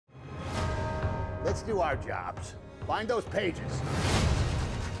Let's do our jobs. Find those pages.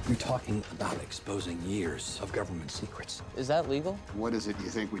 You're talking about exposing years of government secrets. Is that legal? What is it you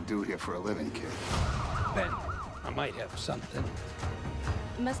think we do here for a living, kid? Ben, I might have something.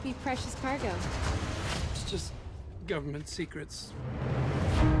 It must be precious cargo. It's just government secrets.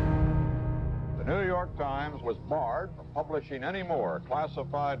 The New York Times was barred from publishing any more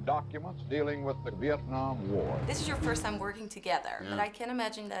classified documents dealing with the Vietnam War. This is your first time working together, Yeah. but I can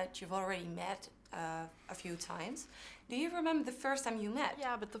imagine that you've already met a few times. Do you remember the first time you met?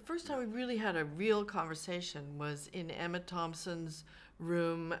 Yeah, but the first time we really had a real conversation was in Emma Thompson's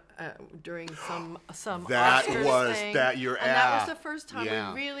room during some That Oscars was thing. that your And that was the first time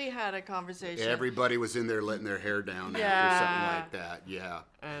yeah. we really had a conversation. Everybody was in there letting their hair down Yeah. after something like that. Yeah.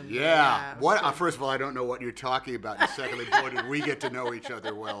 And, yeah. yeah, What? so- First of all, I don't know what you're talking about. And secondly, boy, did we get to know each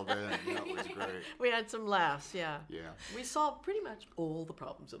other well then. That was great. We had some laughs, yeah. Yeah. We solved pretty much all the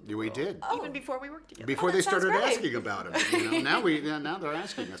problems of the We world. did. Even before we worked together. Before Oh, they that sounds started great. asking about it. Now they're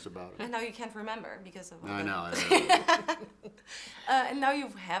asking us about it. And now you can't remember because of all I the- know. and now you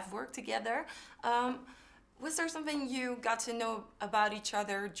have worked together. Was there something you got to know about each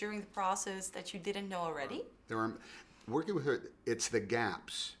other during the process that you didn't know already? Working with her, it's the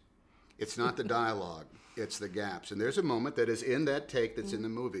gaps. It's not the dialogue. It's the gaps. And there's a moment that is in that take that's in the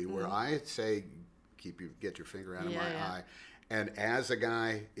movie where I say, get your finger out of my eye. And as a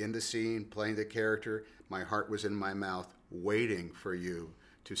guy in the scene playing the character, my heart was in my mouth waiting for you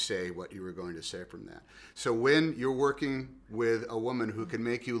to say what you were going to say from that. So when you're working with a woman who can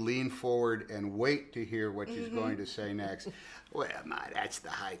make you lean forward and wait to hear what she's going to say next, well, that's the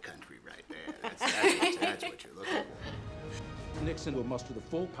high country right there. That's what you're looking for. Nixon will muster the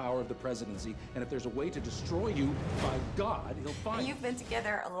full power of the presidency, and if there's a way to destroy you, by God, he'll find And you. you've been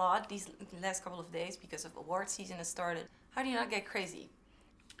together a lot these last couple of days because of award season has started. How do you not get crazy?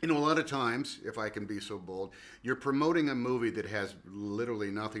 You know, a lot of times, if I can be so bold, you're promoting a movie that has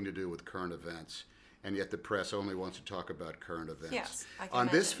literally nothing to do with current events, and yet the press only wants to talk about current events. Yes, I can On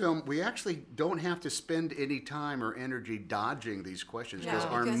this imagine. film, we actually don't have to spend any time or energy dodging these questions Yeah, because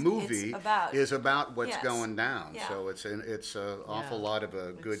our because movie it's is about what's Yes. going down. Yeah. So it's an awful lot of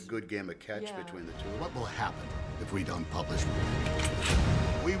a good game of catch Yeah. between the two. What will happen if we don't publish?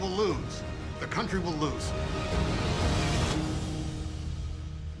 We will lose. The country will lose.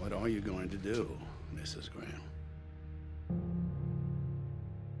 What are you going to do, Mrs. Graham?